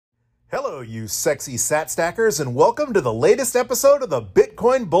Hello, you sexy sat stackers, and welcome to the latest episode of the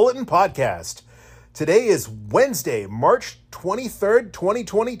Bitcoin Bulletin Podcast. Today is Wednesday, March 23rd,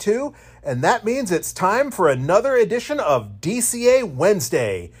 2022, and that means it's time for another edition of DCA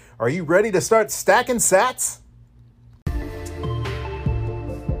Wednesday. Are you ready to start stacking sats?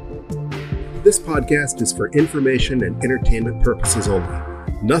 This podcast is for information and entertainment purposes only.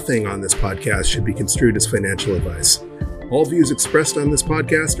 Nothing on this podcast should be construed as financial advice. All views expressed on this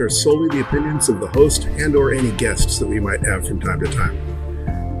podcast are solely the opinions of the host and or any guests that we might have from time to time.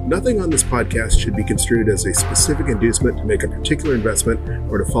 Nothing on this podcast should be construed as a specific inducement to make a particular investment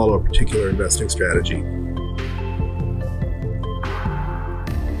or to follow a particular investing strategy.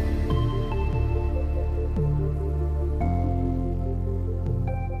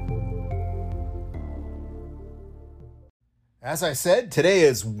 As I said, today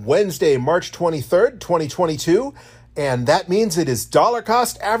is Wednesday, March 23rd, 2022, and that means it is Dollar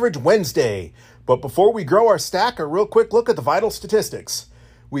Cost Average Wednesday. But before we grow our stack, a real quick look at the vital statistics.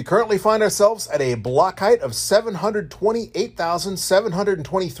 We currently find ourselves at a block height of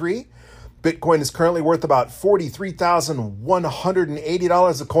 728,723. Bitcoin is currently worth about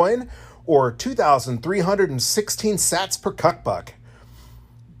 $43,180 a coin, or 2,316 sats per cuck buck.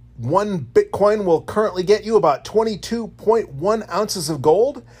 One Bitcoin will currently get you about 22.1 ounces of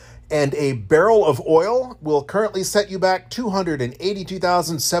gold, and a barrel of oil will currently set you back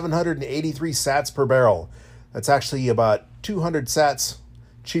 282,783 sats per barrel. That's actually about 200 sats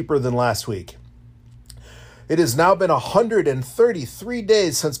cheaper than last week. It has now been 133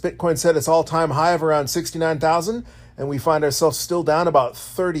 days since Bitcoin set its all-time high of around 69,000, and we find ourselves still down about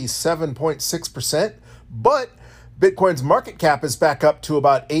 37.6%, but Bitcoin's market cap is back up to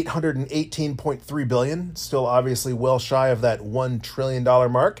about $818.3 billion, still obviously well shy of that $1 trillion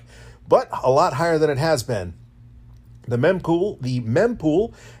mark, but a lot higher than it has been. The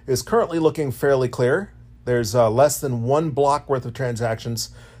mempool is currently looking fairly clear. There's less than one block worth of transactions,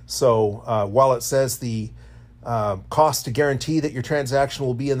 so while it says the cost to guarantee that your transaction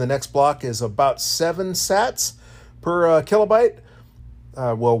will be in the next block is about 7 sats per kilobyte,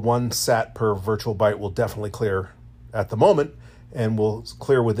 one sat per virtual byte will definitely clear at the moment, and will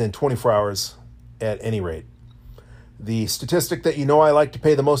clear within 24 hours at any rate. The statistic that you know I like to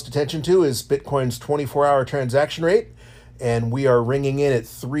pay the most attention to is Bitcoin's 24-hour transaction rate, and we are ringing in at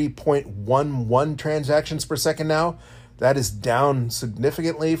 3.11 transactions per second now. That is down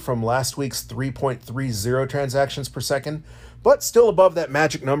significantly from last week's 3.30 transactions per second, but still above that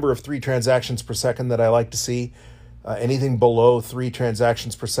magic number of 3 transactions per second that I like to see. Anything below 3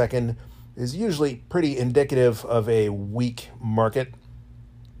 transactions per second is usually pretty indicative of a weak market.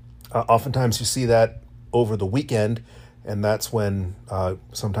 Oftentimes you see that over the weekend, and that's when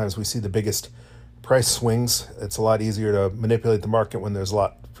sometimes we see the biggest price swings. It's a lot easier to manipulate the market when there's a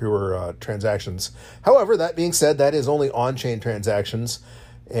lot fewer transactions. However, that being said, that is only on-chain transactions,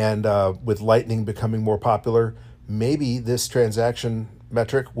 and with Lightning becoming more popular, maybe this transaction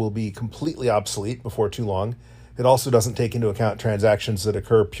metric will be completely obsolete before too long. It also doesn't take into account transactions that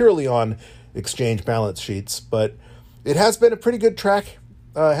occur purely on exchange balance sheets, but it has been a pretty good track,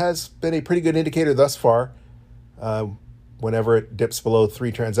 has been a pretty good indicator thus far. Whenever it dips below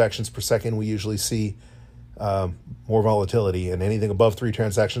 3 transactions per second, we usually see more volatility, and anything above 3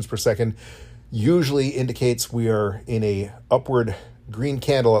 transactions per second usually indicates we are in a upward green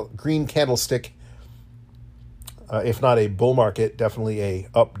candlestick, if not a bull market, definitely a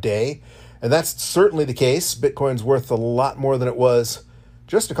up day. And that's certainly the case. Bitcoin's worth a lot more than it was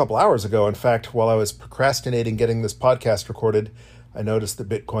just a couple hours ago. In fact, while I was procrastinating getting this podcast recorded, I noticed that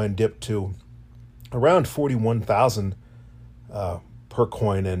Bitcoin dipped to around 41,000 per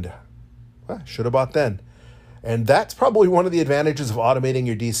coin, and should have bought then. And that's probably one of the advantages of automating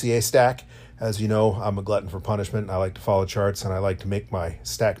your DCA stack. As you know, I'm a glutton for punishment. I like to follow charts, and I like to make my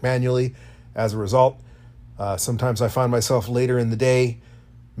stack manually. As a result, sometimes I find myself later in the day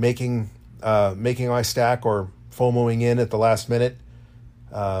making my stack or FOMOing in at the last minute.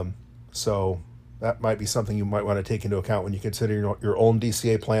 So that might be something you might want to take into account when you consider your own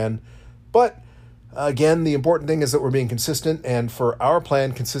DCA plan. But again, the important thing is that we're being consistent, and for our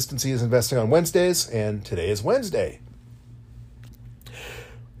plan, consistency is investing on Wednesdays, and today is Wednesday.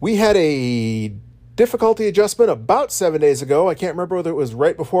 We had a difficulty adjustment about 7 days ago. I can't remember whether it was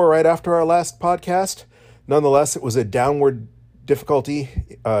right before or right after our last podcast. Nonetheless, it was a downward difficulty.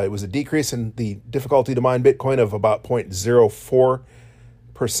 It was a decrease in the difficulty to mine Bitcoin of about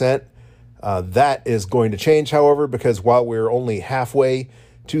 0.04%. That is going to change, however, because while we're only halfway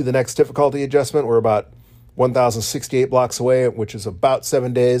to the next difficulty adjustment, we're about 1,068 blocks away, which is about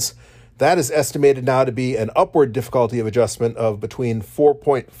 7 days. That is estimated now to be an upward difficulty of adjustment of between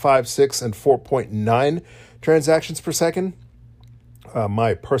 4.56 and 4.9 transactions per second.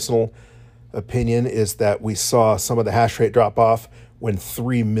 My personal opinion is that we saw some of the hash rate drop off when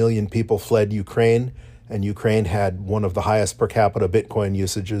 3 million people fled Ukraine, and Ukraine had one of the highest per capita Bitcoin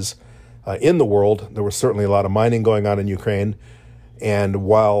usages in the world. There was certainly a lot of mining going on in Ukraine, and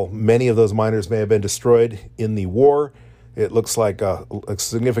while many of those miners may have been destroyed in the war, it looks like a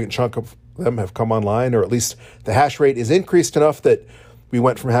significant chunk of them have come online, or at least the hash rate is increased enough that we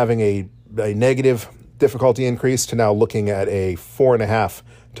went from having a negative difficulty increase to now looking at a 4.5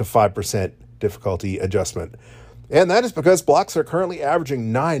 to 5% difficulty adjustment. And that is because blocks are currently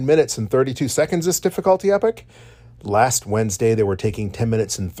averaging 9 minutes and 32 seconds this difficulty epoch. Last Wednesday, they were taking 10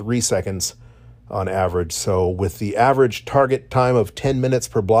 minutes and 3 seconds on average. So with the average target time of 10 minutes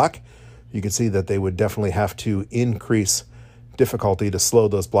per block, you can see that they would definitely have to increase difficulty to slow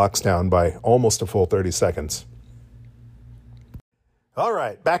those blocks down by almost a full 30 seconds. All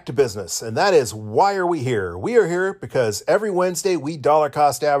right, back to business. And that is, why are we here? We are here because every Wednesday we dollar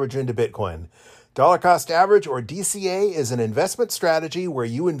cost average into Bitcoin. Dollar cost average, or DCA, is an investment strategy where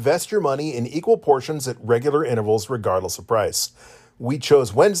you invest your money in equal portions at regular intervals regardless of price. We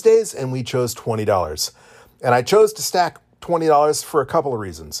chose Wednesdays and we chose $20. And I chose to stack $20 for a couple of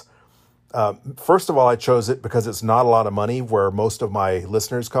reasons. First of all, I chose it because it's not a lot of money where most of my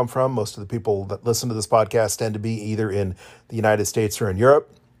listeners come from. Most of the people that listen to this podcast tend to be either in the United States or in Europe.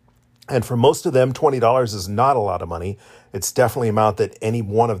 And for most of them, $20 is not a lot of money. It's definitely an amount that any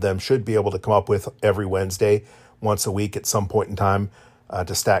one of them should be able to come up with every Wednesday, once a week at some point in time,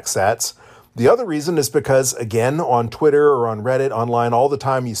 to stack sats. The other reason is because, again, on Twitter or on Reddit, online, all the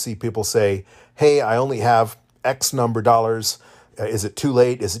time you see people say, hey, I only have X number dollars. Is it too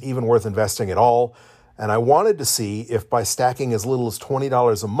late? Is it even worth investing at all? And I wanted to see if by stacking as little as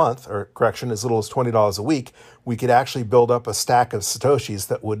 $20 a month, or correction, as little as $20 a week, we could actually build up a stack of Satoshis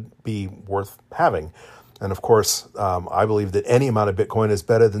that would be worth having. And of course, I believe that any amount of Bitcoin is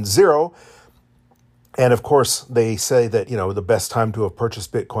better than zero. And of course, they say that, the best time to have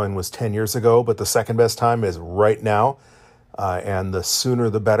purchased Bitcoin was 10 years ago, but the second best time is right now. And the sooner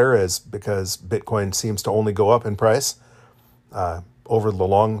the better, is because Bitcoin seems to only go up in price. Over the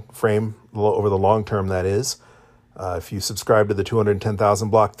long term, that is. If you subscribe to the 210,000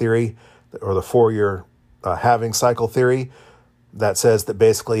 block theory, or the 4-year halving cycle theory, that says that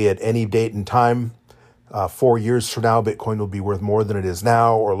basically at any date and time, 4 years from now, Bitcoin will be worth more than it is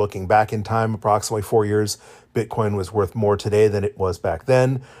now, or looking back in time, approximately 4 years, Bitcoin was worth more today than it was back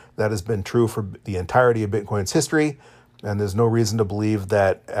then. That has been true for the entirety of Bitcoin's history, and there's no reason to believe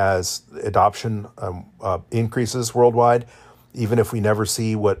that as adoption increases worldwide, even if we never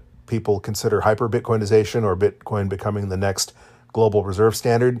see what people consider hyper-Bitcoinization or Bitcoin becoming the next global reserve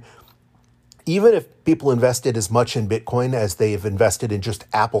standard, even if people invested as much in Bitcoin as they have invested in just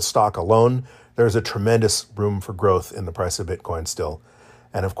Apple stock alone, there's a tremendous room for growth in the price of Bitcoin still.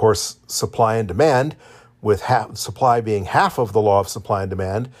 And of course, supply and demand, with supply being half of the law of supply and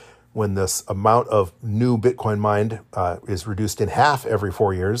demand, when this amount of new Bitcoin mined is reduced in half every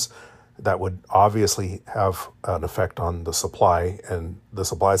 4 years, that would obviously have an effect on the supply and the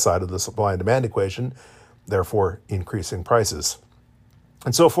supply side of the supply and demand equation, therefore increasing prices.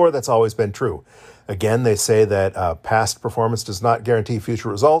 And so forth, that's always been true. Again, they say that past performance does not guarantee future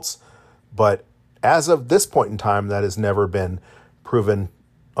results, but as of this point in time, that has never been proven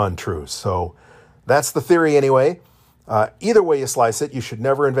untrue. So that's the theory anyway. Either way you slice it, you should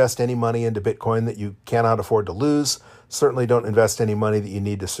never invest any money into Bitcoin that you cannot afford to lose. Certainly don't invest any money that you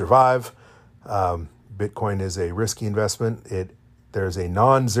need to survive. Bitcoin is a risky investment. There's a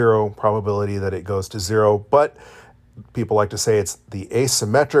non-zero probability that it goes to zero, but people like to say it's the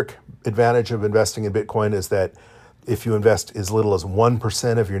asymmetric advantage of investing in Bitcoin is that if you invest as little as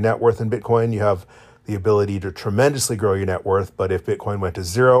 1% of your net worth in Bitcoin, you have the ability to tremendously grow your net worth. But if Bitcoin went to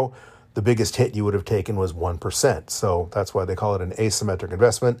zero, the biggest hit you would have taken was 1%. So that's why they call it an asymmetric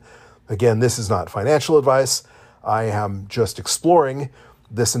investment. Again, this is not financial advice. I am just exploring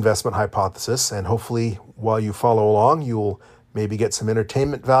this investment hypothesis, and hopefully while you follow along, you'll maybe get some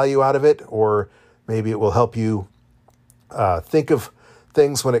entertainment value out of it, or maybe it will help you think of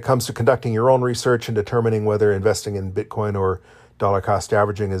things when it comes to conducting your own research and determining whether investing in Bitcoin or dollar cost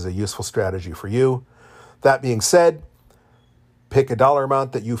averaging is a useful strategy for you. That being said, pick a dollar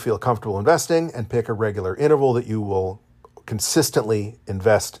amount that you feel comfortable investing and pick a regular interval that you will consistently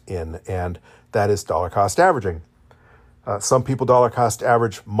invest in, and that is dollar cost averaging. Some people dollar cost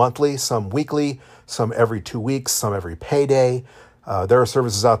average monthly, some weekly, some every 2 weeks, some every payday. There are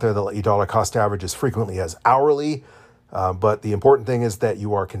services out there that let you dollar cost average as frequently as hourly. But the important thing is that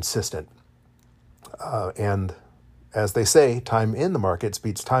you are consistent. And as they say, time in the markets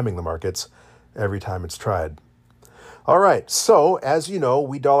beats timing the markets every time it's tried. All right, so as you know,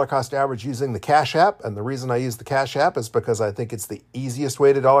 we dollar cost average using the Cash App, and the reason I use the Cash App is because I think it's the easiest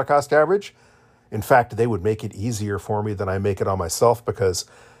way to dollar cost average. In fact, they would make it easier for me than I make it on myself because,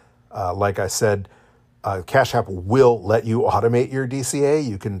 like I said, Cash App will let you automate your DCA.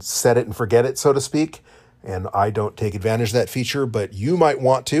 You can set it and forget it, so to speak, and I don't take advantage of that feature, but you might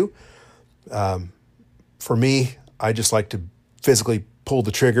want to. For me, I just like to physically pull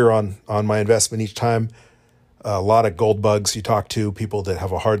the trigger on my investment each time. A lot of gold bugs you talk to, people that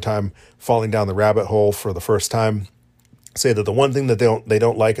have a hard time falling down the rabbit hole for the first time, say that the one thing that they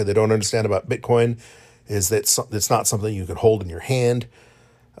don't like or they don't understand about Bitcoin is that it's not something you can hold in your hand.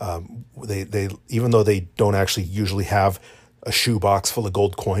 They even though they don't actually usually have a shoebox full of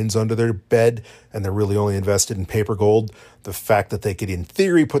gold coins under their bed and they're really only invested in paper gold, the fact that they could in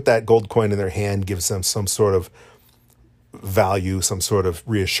theory put that gold coin in their hand gives them some sort of value, some sort of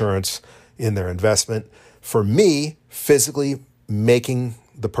reassurance in their investment. For me, physically making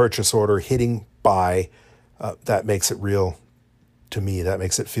the purchase order, hitting buy, that makes it real to me. That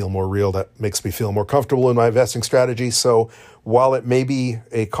makes it feel more real. That makes me feel more comfortable in my investing strategy. So while it may be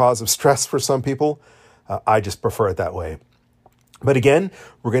a cause of stress for some people, I just prefer it that way. But again,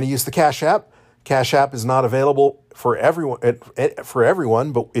 we're going to use the Cash App. Cash App is not available for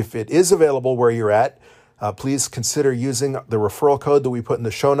everyone, but if it is available where you're at, please consider using the referral code that we put in the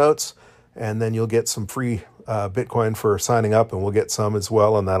show notes. And then you'll get some free Bitcoin for signing up, and we'll get some as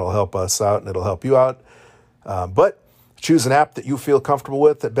well, and that'll help us out and it'll help you out. But choose an app that you feel comfortable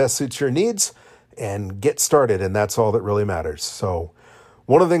with that best suits your needs and get started, and that's all that really matters. So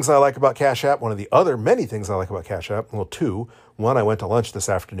one of the things I like about Cash App, one of the other many things I like about Cash App, well, two. One, I went to lunch this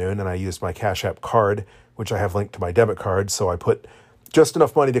afternoon and I used my Cash App card, which I have linked to my debit card. So I put just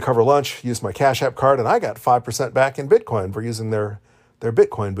enough money to cover lunch, used my Cash App card, and I got 5% back in Bitcoin for using their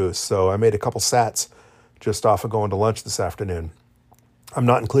Bitcoin boost. So I made a couple sats just off of going to lunch this afternoon. I'm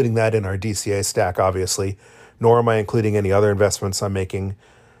not including that in our DCA stack, obviously, nor am I including any other investments I'm making.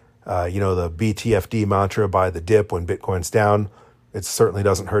 The BTFD mantra, buy the dip when Bitcoin's down. It certainly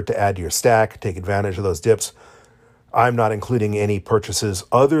doesn't hurt to add to your stack, take advantage of those dips. I'm not including any purchases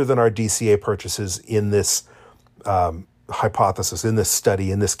other than our DCA purchases in this hypothesis, in this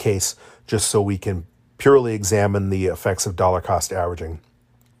study, in this case, just so we can purely examine the effects of dollar cost averaging.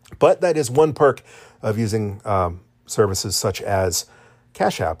 But that is one perk of using services such as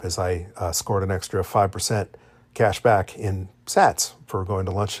Cash App, as I scored an extra 5% cash back in sats for going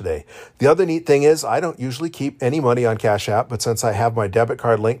to lunch today. The other neat thing is I don't usually keep any money on Cash App, but since I have my debit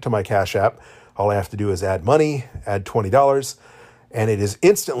card linked to my Cash App, all I have to do is add money, add $20, and it is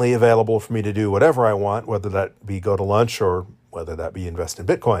instantly available for me to do whatever I want, whether that be go to lunch or whether that be invest in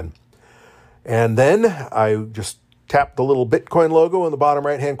Bitcoin. And then I just tap the little Bitcoin logo in the bottom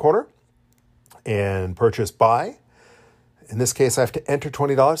right-hand corner and purchase buy. In this case, I have to enter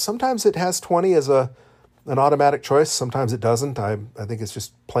 $20. Sometimes it has 20 as an automatic choice. Sometimes it doesn't. I think it's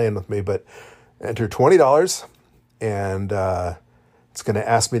just playing with me, but enter $20 and it's going to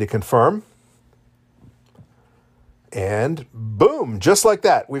ask me to confirm. And boom, just like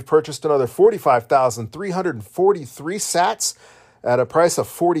that, we've purchased another 45,343 sats at a price of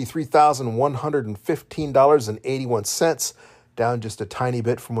 $43,115.81, down just a tiny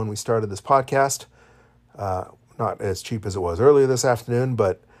bit from when we started this podcast. Not as cheap as it was earlier this afternoon,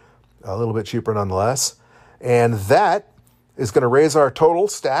 but a little bit cheaper nonetheless. And that is going to raise our total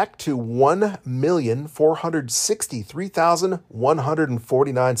stack to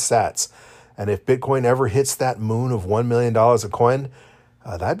 1,463,149 sats. And if Bitcoin ever hits that moon of $1 million a coin,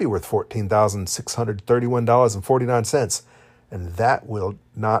 that'd be worth $14,631.49. And that will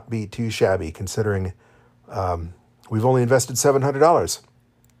not be too shabby considering we've only invested $700.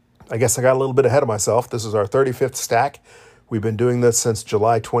 I guess I got a little bit ahead of myself. This is our 35th stack. We've been doing this since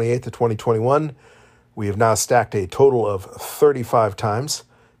July 28th of 2021. We have now stacked a total of 35 times,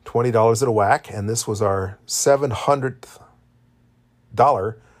 $20 at a whack, and this was our 700th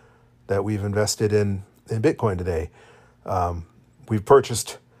dollar that we've invested in Bitcoin today. We've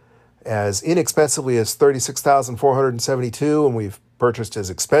purchased as inexpensively as $36,472, and we've purchased as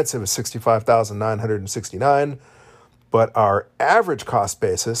expensive as $65,969. But our average cost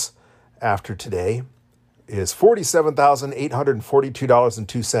basis after today is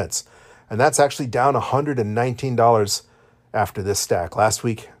 $47,842.02. And that's actually down $119 after this stack. Last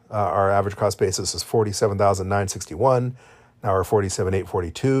week, our average cost basis is $47,961. Now we're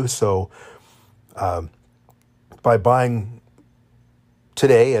 $47,842. So by buying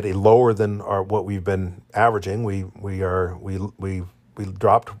today at a lower than what we've been averaging. We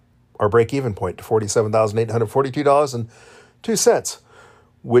dropped our break-even point to $47,842.02,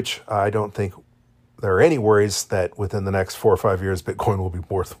 which I don't think there are any worries that within the next 4 or 5 years, Bitcoin will be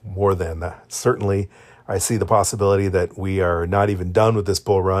worth more than that. Certainly, I see the possibility that we are not even done with this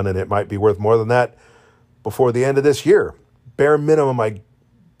bull run, and it might be worth more than that before the end of this year. Bare minimum, I'm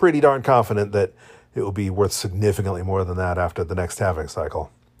pretty darn confident that it will be worth significantly more than that after the next halving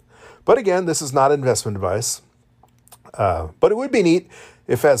cycle. But again, this is not investment advice. But it would be neat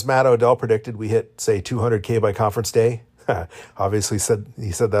if, as Matt Odell predicted, we hit, say, 200K by conference day. Obviously,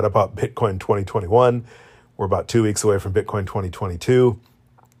 he said that about Bitcoin 2021. We're about 2 weeks away from Bitcoin 2022.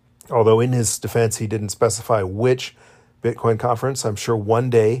 Although in his defense, he didn't specify which Bitcoin conference. I'm sure one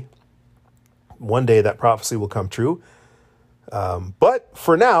day that prophecy will come true. But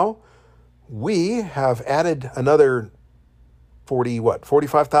for now, we have added another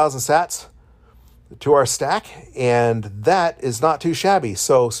 45,000 sats to our stack, and that is not too shabby.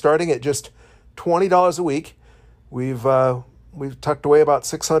 So starting at just $20 a week, we've tucked away about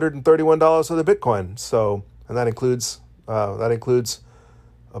 $631 of the Bitcoin. So, and that includes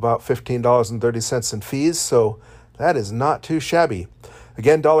about $15.30 in fees. So that is not too shabby.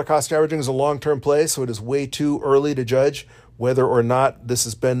 Again, dollar cost averaging is a long-term play, so it is way too early to judge whether or not this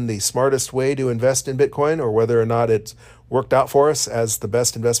has been the smartest way to invest in Bitcoin or whether or not it's worked out for us as the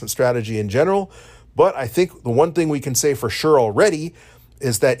best investment strategy in general. But I think the one thing we can say for sure already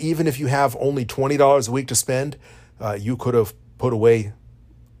is that even if you have only $20 a week to spend, you could have put away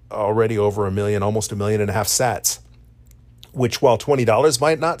already over $1 million, almost $1.5 million sats, which while $20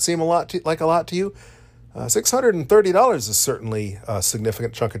 might not seem like a lot to you, $630 is certainly a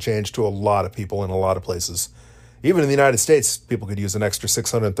significant chunk of change to a lot of people in a lot of places. Even in the United States, people could use an extra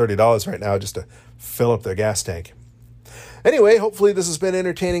 $630 right now just to fill up their gas tank. Anyway, hopefully this has been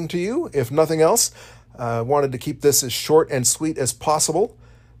entertaining to you. If nothing else, I wanted to keep this as short and sweet as possible.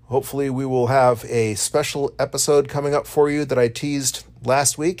 Hopefully we will have a special episode coming up for you that I teased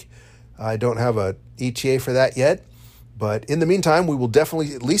last week. I don't have an ETA for that yet. But in the meantime, we will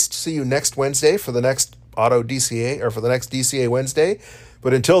definitely at least see you next Wednesday for the next Auto DCA or for the next DCA Wednesday.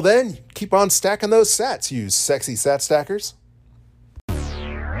 But until then, keep on stacking those sats, you sexy sat stackers.